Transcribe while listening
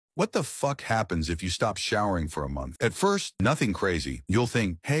What the fuck happens if you stop showering for a month? At first, nothing crazy. You'll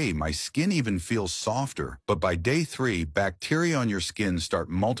think, hey, my skin even feels softer. But by day 3, bacteria on your skin start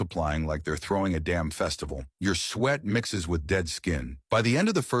multiplying like they're throwing a damn festival. Your sweat mixes with dead skin. By the end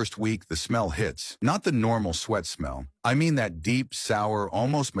of the first week, the smell hits. Not the normal sweat smell. I mean that deep, sour,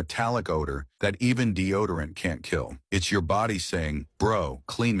 almost metallic odor that even deodorant can't kill. It's your body saying, bro,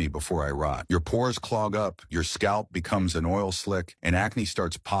 clean me before I rot. Your pores clog up, your scalp becomes an oil slick, and acne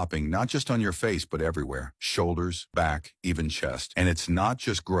starts popping not just on your face but everywhere. Shoulders, back, even chest. And it's not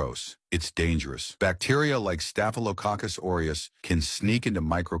just gross. It's dangerous. Bacteria like Staphylococcus aureus can sneak into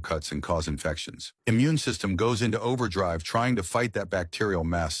microcuts and cause infections. Immune system goes into overdrive trying to fight that bacterial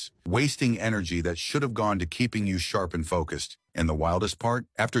mess, wasting energy that should have gone to keeping you sharp and focused. And the wildest part?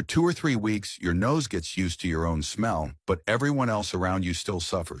 After 2 or 3 weeks, your nose gets used to your own smell, but everyone else around you still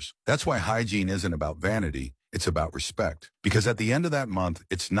suffers. That's why hygiene isn't about vanity. It's about respect. Because at the end of that month,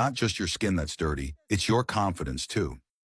 it's not just your skin that's dirty, it's your confidence too.